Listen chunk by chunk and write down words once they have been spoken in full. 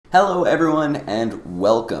Hello everyone and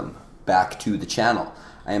welcome back to the channel.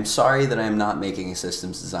 I am sorry that I am not making a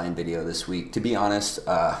systems design video this week. To be honest,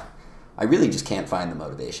 I really just can't find the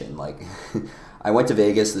motivation. I went to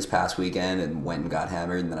Vegas this past weekend and went and got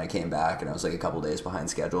hammered, and then I came back and I was like a couple days behind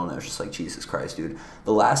schedule, and I was just like, Jesus Christ, dude.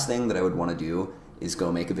 The last thing that I would want to do is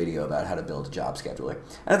go make a video about how to build a job scheduler.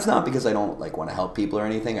 And it's not because I don't want to help people or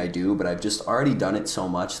anything, I do, but I've just already done it so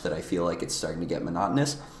much that I feel like it's starting to get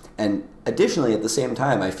monotonous. And additionally, at the same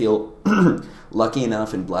time, I feel lucky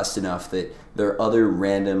enough and blessed enough that there are other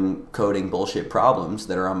random coding bullshit problems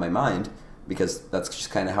that are on my mind, because that's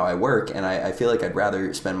just kind of how I work, and I feel like I'd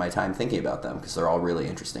rather spend my time thinking about them because they're all really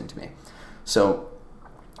interesting to me. So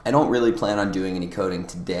I don't really plan on doing any coding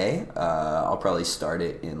today. I'll probably start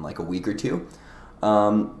it in like a week or two.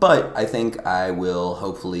 But I think I will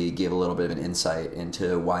hopefully give a little bit of an insight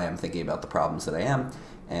into why I'm thinking about the problems that I am,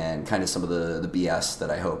 and kind of some of the BS that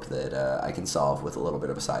I hope that I can solve with a little bit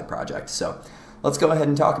of a side project. So let's go ahead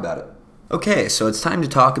and talk about it. Okay, so it's time to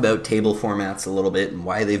talk about table formats a little bit and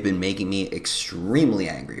why they've been making me extremely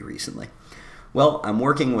angry recently. Well, I'm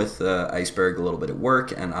working with Iceberg a little bit at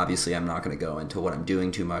work, and obviously I'm not going to go into what I'm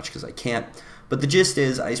doing too much because I can't, but the gist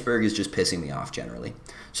is Iceberg is just pissing me off generally.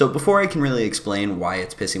 So before I can really explain why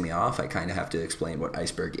it's pissing me off, I kind of have to explain what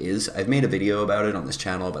Iceberg is. I've made a video about it on this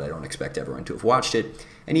channel, but I don't expect everyone to have watched it,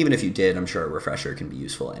 and even if you did, I'm sure a refresher can be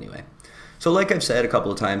useful anyway. So like I've said a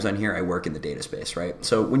couple of times on here, I work in the data space, right?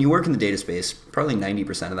 So when you work in the data space, probably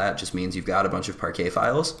 90% of that just means you've got a bunch of Parquet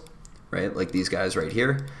files, right? Like these guys right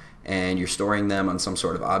here, and you're storing them on some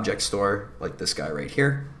sort of object store, like this guy right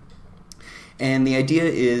here. And the idea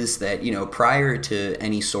is that, prior to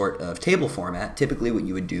any sort of table format, typically what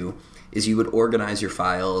you would do is you would organize your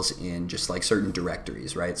files in just like certain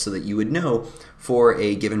directories, right? So that you would know for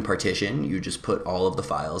a given partition, you just put all of the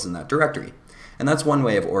files in that directory. And that's one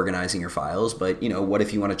way of organizing your files, but what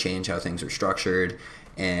if you want to change how things are structured,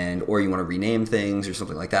 or you want to rename things or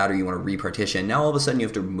something like that, or you want to repartition? Now all of a sudden you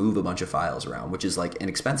have to move a bunch of files around, which is like an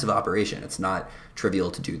expensive operation. It's not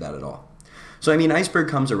trivial to do that at all. So I mean, Iceberg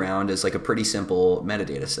comes around as like a pretty simple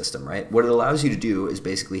metadata system, right? What it allows you to do is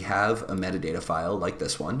basically have a metadata file like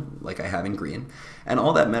this one, like I have in green, and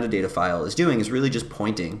all that metadata file is doing is really just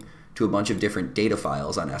pointing to a bunch of different data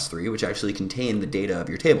files on S3, which actually contain the data of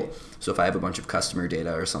your table. So if I have a bunch of customer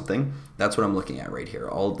data or something, that's what I'm looking at right here.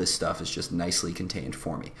 All of this stuff is just nicely contained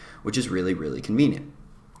for me, which is really, really convenient.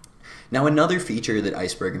 Now, another feature that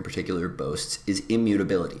Iceberg in particular boasts is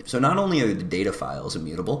immutability. So not only are the data files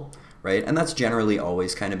immutable, right? And that's generally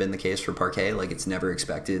always kind of been the case for Parquet. Like, it's never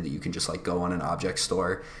expected that you can just like go on an object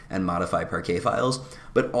store and modify Parquet files,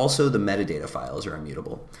 but also the metadata files are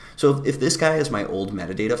immutable. So if this guy is my old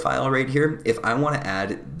metadata file right here, if I want to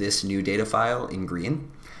add this new data file in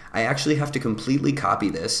green, I actually have to completely copy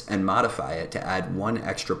this and modify it to add one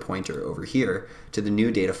extra pointer over here to the new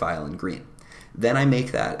data file in green. Then I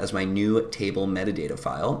make that as my new table metadata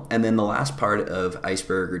file. And then the last part of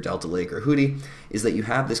Iceberg or Delta Lake or Hudi is that you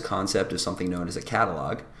have this concept of something known as a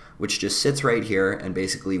catalog, which just sits right here and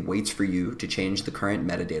basically waits for you to change the current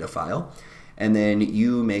metadata file. And then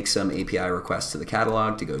you make some API requests to the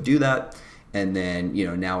catalog to go do that. And then,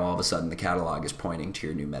 now all of a sudden the catalog is pointing to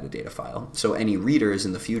your new metadata file. So any readers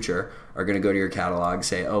in the future are going to go to your catalog,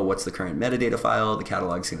 say, oh, what's the current metadata file? The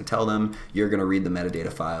catalog's going to tell them, you're going to read the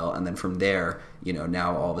metadata file. And then from there,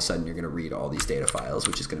 now all of a sudden you're going to read all these data files,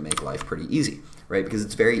 which is going to make life pretty easy, right? Because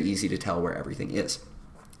it's very easy to tell where everything is.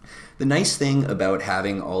 The nice thing about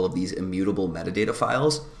having all of these immutable metadata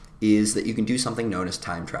files is that you can do something known as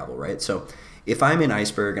time travel, right? So if I'm in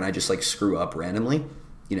Iceberg and I just like screw up randomly,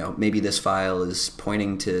 maybe this file is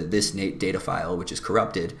pointing to this data file, which is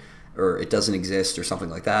corrupted, or it doesn't exist or something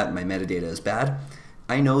like that, and my metadata is bad,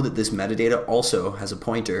 I know that this metadata also has a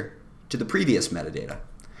pointer to the previous metadata.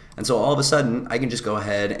 And so all of a sudden, I can just go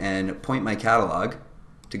ahead and point my catalog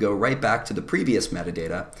to go right back to the previous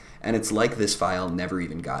metadata, and it's like this file never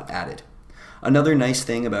even got added. Another nice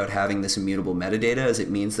thing about having this immutable metadata is it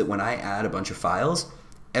means that when I add a bunch of files,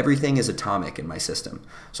 everything is atomic in my system.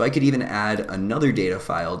 So I could even add another data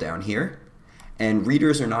file down here, and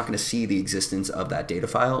readers are not going to see the existence of that data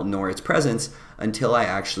file nor its presence until I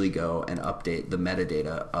actually go and update the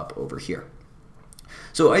metadata up over here.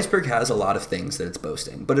 So Iceberg has a lot of things that it's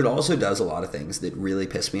boasting, but it also does a lot of things that really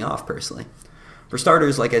piss me off personally. For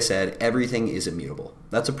starters, like I said, everything is immutable.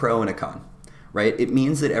 That's a pro and a con. Right? It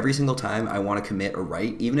means that every single time I want to commit or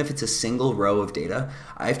write, even if it's a single row of data,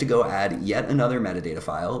 I have to go add yet another metadata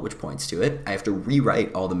file, which points to it. I have to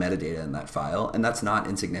rewrite all the metadata in that file, and that's not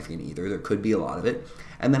insignificant either. There could be a lot of it.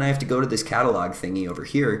 And then I have to go to this catalog thingy over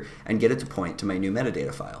here and get it to point to my new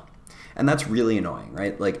metadata file. And that's really annoying,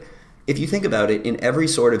 right? Like, If you think about it, in every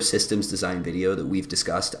sort of systems design video that we've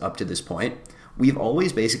discussed up to this point, we've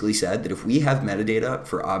always basically said that if we have metadata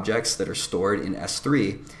for objects that are stored in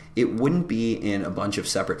S3, it wouldn't be in a bunch of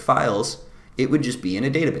separate files, it would just be in a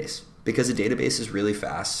database. Because a database is really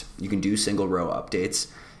fast, you can do single row updates,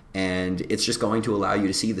 and it's just going to allow you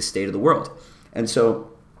to see the state of the world. And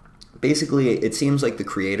so basically, it seems like the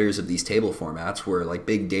creators of these table formats were like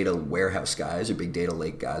big data warehouse guys or big data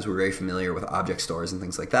lake guys. We're very familiar with object stores and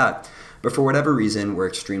things like that. But for whatever reason, we're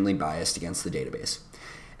extremely biased against the database.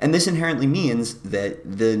 And this inherently means that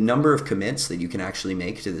the number of commits that you can actually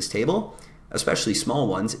make to this table, especially small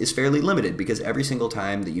ones, is fairly limited, because every single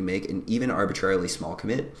time that you make an even arbitrarily small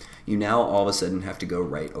commit, you now all of a sudden have to go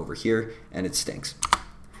right over here, and it stinks.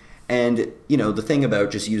 And the thing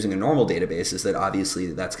about just using a normal database is that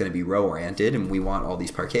obviously that's going to be row oriented, and we want all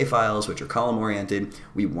these Parquet files, which are column oriented.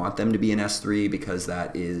 We want them to be in S3 because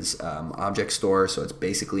that is object store, so it's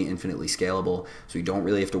basically infinitely scalable. So we don't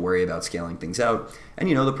really have to worry about scaling things out. And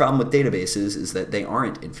the problem with databases is that they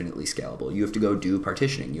aren't infinitely scalable. You have to go do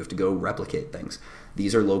partitioning. You have to go replicate things.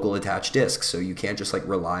 These are local attached disks, so you can't just like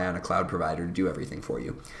rely on a cloud provider to do everything for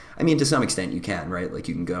you. I mean, to some extent you can, right? Like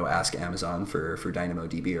you can go ask Amazon for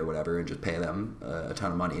DynamoDB or whatever and just pay them a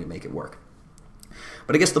ton of money to make it work.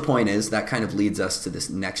 But I guess the point is that kind of leads us to this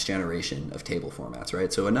next generation of table formats,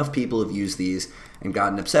 right? So enough people have used these and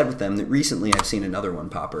gotten upset with them that recently I've seen another one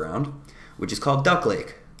pop around, which is called Duck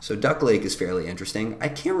Lake. So Duck Lake is fairly interesting. I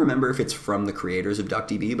can't remember if it's from the creators of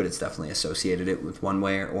DuckDB, but it's definitely associated it with one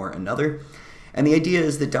way or another. And the idea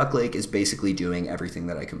is that Duck Lake is basically doing everything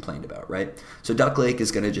that I complained about, right? So Duck Lake is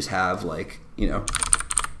going to just have like,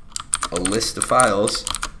 a list of files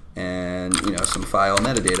and, some file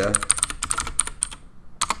metadata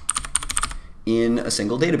in a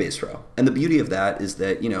single database row. And the beauty of that is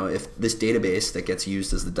that, if this database that gets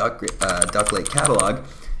used as the Duck Lake catalog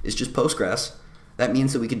is just Postgres, that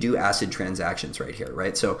means that we can do ACID transactions right here,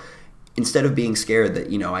 right? So instead of being scared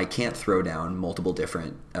that, I can't throw down multiple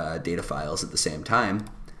different data files at the same time,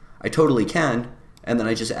 I totally can, and then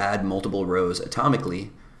I just add multiple rows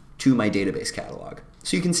atomically to my database catalog.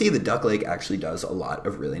 So you can see that Duck Lake actually does a lot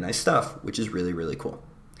of really nice stuff, which is really, really cool.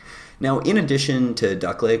 Now, in addition to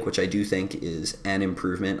Duck Lake, which I do think is an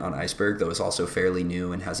improvement on Iceberg, though it's also fairly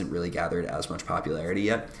new and hasn't really gathered as much popularity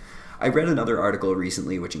yet, I read another article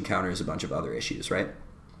recently which encounters a bunch of other issues, right?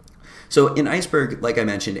 So in Iceberg, like I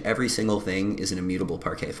mentioned, every single thing is an immutable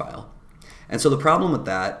Parquet file. And so the problem with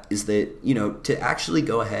that is that, to actually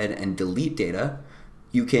go ahead and delete data,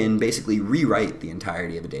 you can basically rewrite the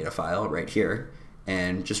entirety of a data file right here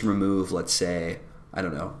and just remove, let's say, I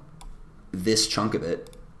don't know, this chunk of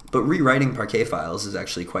it. But rewriting Parquet files is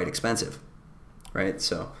actually quite expensive, right?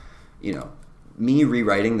 So, me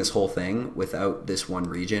rewriting this whole thing without this one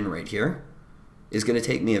region right here is going to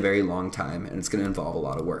take me a very long time, and it's going to involve a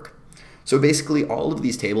lot of work. So basically all of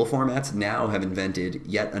these table formats now have invented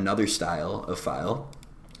yet another style of file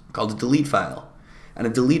called a delete file. And a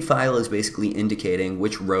delete file is basically indicating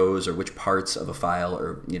which rows or which parts of a file,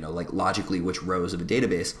 or like logically which rows of a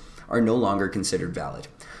database are no longer considered valid.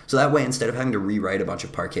 So that way, instead of having to rewrite a bunch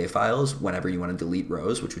of Parquet files whenever you want to delete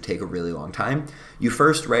rows, which would take a really long time, you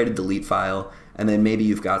first write a delete file, and then maybe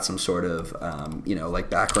you've got some sort of like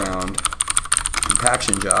background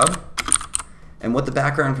compaction job. And what the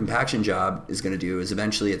background compaction job is going to do is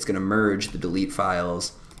eventually it's going to merge the delete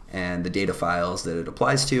files and the data files that it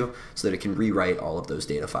applies to so that it can rewrite all of those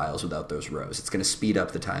data files without those rows. It's going to speed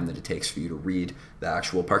up the time that it takes for you to read the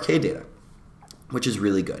actual Parquet data, which is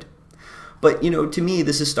really good. But, to me,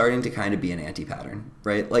 this is starting to kind of be an anti-pattern,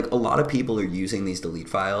 right? Like, a lot of people are using these delete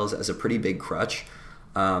files as a pretty big crutch.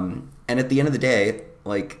 And at the end of the day,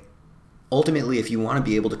 like, ultimately, if you want to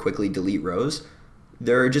be able to quickly delete rows,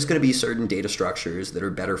 there are just going to be certain data structures that are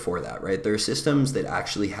better for that, right? There are systems that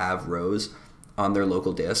actually have rows on their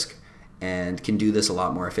local disk and can do this a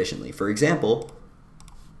lot more efficiently. For example,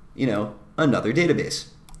 another database.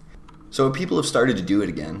 So what people have started to do it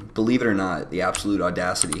again, believe it or not, the absolute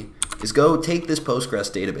audacity, is go take this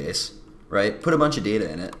Postgres database, right? Put a bunch of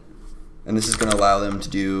data in it, and this is going to allow them to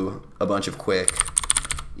do a bunch of quick,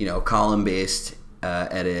 column-based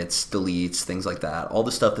edits, deletes, things like that. All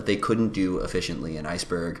the stuff that they couldn't do efficiently in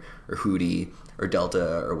Iceberg or Hudi or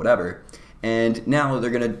Delta or whatever. And now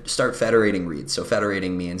they're going to start federating reads. So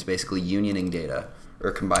federating means basically unioning data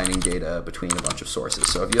or combining data between a bunch of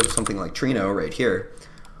sources. So if you have something like Trino right here,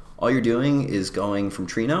 all you're doing is going from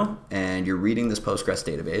Trino and you're reading this Postgres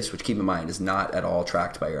database, which keep in mind is not at all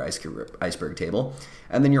tracked by your Iceberg table.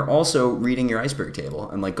 And then you're also reading your Iceberg table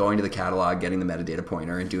and like going to the catalog, getting the metadata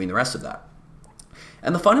pointer and doing the rest of that.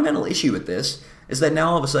 And the fundamental issue with this is that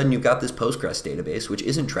now all of a sudden you've got this Postgres database which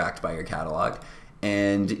isn't tracked by your catalog,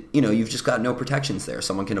 and you've just got no protections there.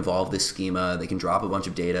 Someone can evolve this schema, they can drop a bunch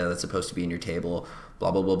of data that's supposed to be in your table,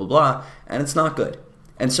 blah, blah, blah, blah, blah, and it's not good.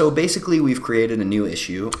 And so basically we've created a new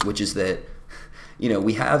issue, which is that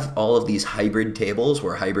we have all of these hybrid tables,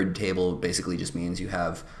 where a hybrid table basically just means you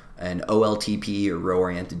have an OLTP or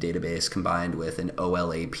row-oriented database combined with an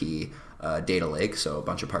OLAP data lake, so a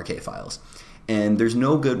bunch of Parquet files. And there's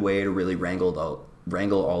no good way to really wrangle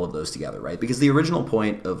all of those together, right? Because the original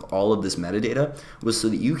point of all of this metadata was so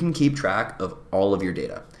that you can keep track of all of your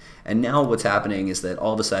data. And now what's happening is that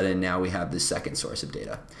all of a sudden now we have this second source of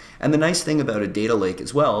data. And the nice thing about a data lake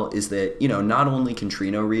as well is that, not only can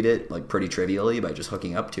Trino read it like pretty trivially by just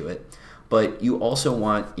hooking up to it, but you also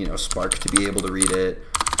want, Spark to be able to read it,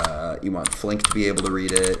 you want Flink to be able to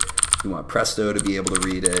read it, you want Presto to be able to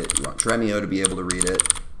read it, you want Dremio to be able to read it.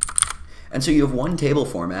 And so you have one table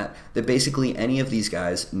format that basically any of these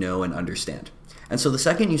guys know and understand. And so the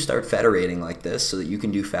second you start federating like this so that you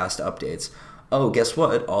can do fast updates, oh, guess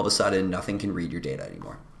what? All of a sudden, nothing can read your data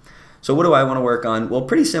anymore. So what do I want to work on? Well,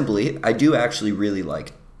 pretty simply, I do actually really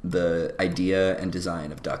like the idea and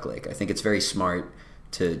design of Duck Lake. I think it's very smart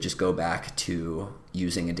to just go back to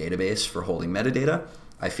using a database for holding metadata.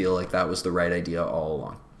 I feel like that was the right idea all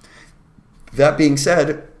along. That being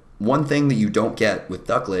said, one thing that you don't get with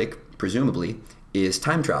Duck Lake, presumably, is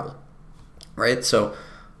time travel, right? So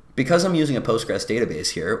because I'm using a Postgres database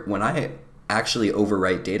here, when I actually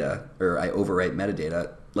overwrite data, or I overwrite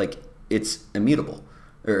metadata, like it's immutable,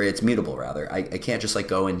 or it's mutable rather. I can't just like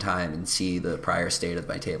go in time and see the prior state of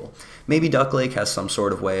my table. Maybe Duck Lake has some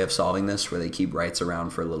sort of way of solving this where they keep writes around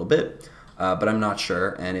for a little bit, but I'm not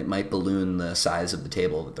sure, and it might balloon the size of the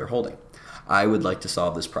table that they're holding. I would like to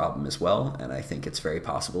solve this problem as well, and I think it's very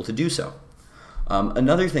possible to do so.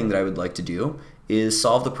 Another thing that I would like to do is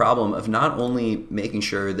solve the problem of not only making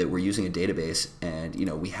sure that we're using a database and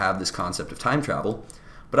we have this concept of time travel,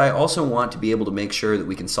 but I also want to be able to make sure that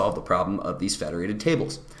we can solve the problem of these federated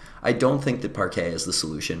tables. I don't think that Parquet is the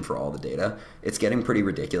solution for all the data. It's getting pretty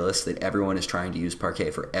ridiculous that everyone is trying to use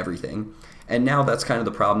Parquet for everything. And now that's kind of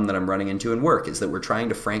the problem that I'm running into in work, is that we're trying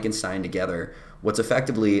to Frankenstein together what's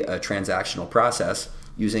effectively a transactional process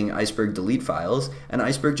using Iceberg delete files, and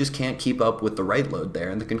Iceberg just can't keep up with the write load there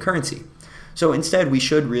and the concurrency. So instead, we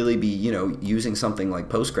should really be, using something like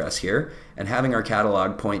Postgres here and having our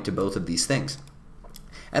catalog point to both of these things.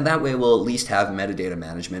 And that way we'll at least have metadata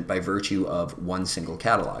management by virtue of one single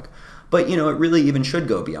catalog. But it really even should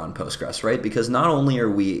go beyond Postgres, right? Because not only are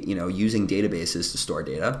we using databases to store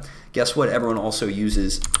data, guess what everyone also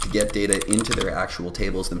uses to get data into their actual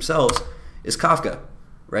tables themselves is Kafka,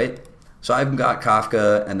 right? So I've got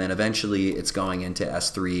Kafka, and then eventually it's going into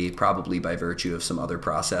S3, probably by virtue of some other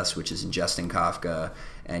process which is ingesting Kafka,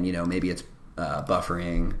 and maybe it's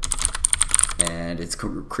buffering, and it's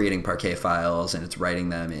creating Parquet files, and it's writing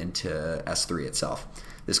them into S3 itself.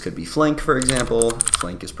 This could be Flink, for example.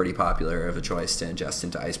 Flink is pretty popular of a choice to ingest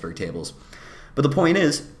into Iceberg tables. But the point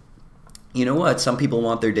is, what? Some people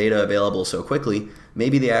want their data available so quickly,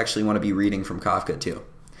 maybe they actually want to be reading from Kafka too.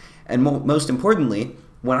 And most importantly,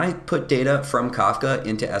 when I put data from Kafka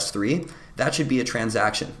into S3, that should be a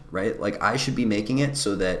transaction, right? Like I should be making it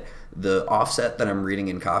so that the offset that I'm reading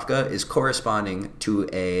in Kafka is corresponding to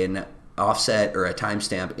an offset or a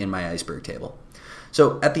timestamp in my Iceberg table.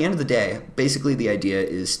 So at the end of the day, basically the idea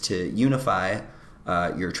is to unify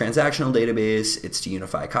your transactional database, it's to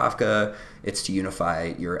unify Kafka, it's to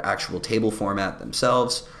unify your actual table format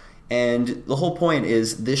themselves. And the whole point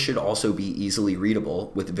is this should also be easily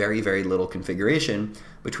readable with very, very little configuration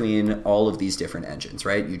between all of these different engines,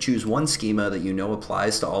 right? You choose one schema that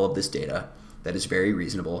applies to all of this data that is very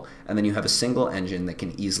reasonable, and then you have a single engine that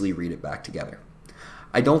can easily read it back together.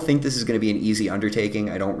 I don't think this is going to be an easy undertaking.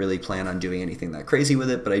 I don't really plan on doing anything that crazy with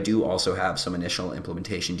it, but I do also have some initial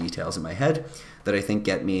implementation details in my head that I think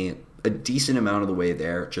get me a decent amount of the way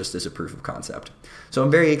there just as a proof of concept. So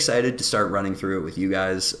I'm very excited to start running through it with you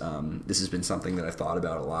guys. This has been something that I've thought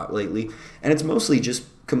about a lot lately, and it's mostly just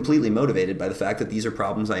completely motivated by the fact that these are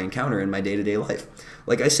problems I encounter in my day-to-day life.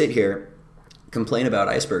 Like I sit here, complain about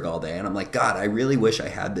Iceberg all day, and I'm like, God, I really wish I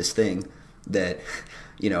had this thing that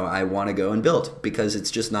I want to go and build, because it's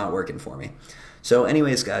just not working for me. So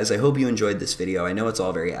anyways, guys, I hope you enjoyed this video. I know it's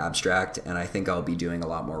all very abstract, and I think I'll be doing a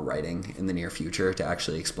lot more writing in the near future to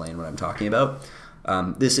actually explain what I'm talking about.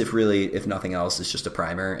 This, if nothing else, is just a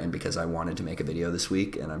primer, and because I wanted to make a video this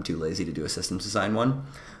week and I'm too lazy to do a systems design one.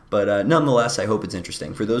 But nonetheless, I hope it's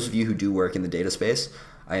interesting. For those of you who do work in the data space,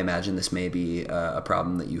 I imagine this may be a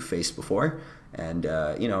problem that you've faced before. And,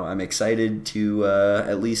 I'm excited to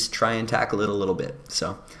at least try and tackle it a little bit.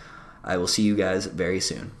 So I will see you guys very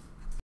soon.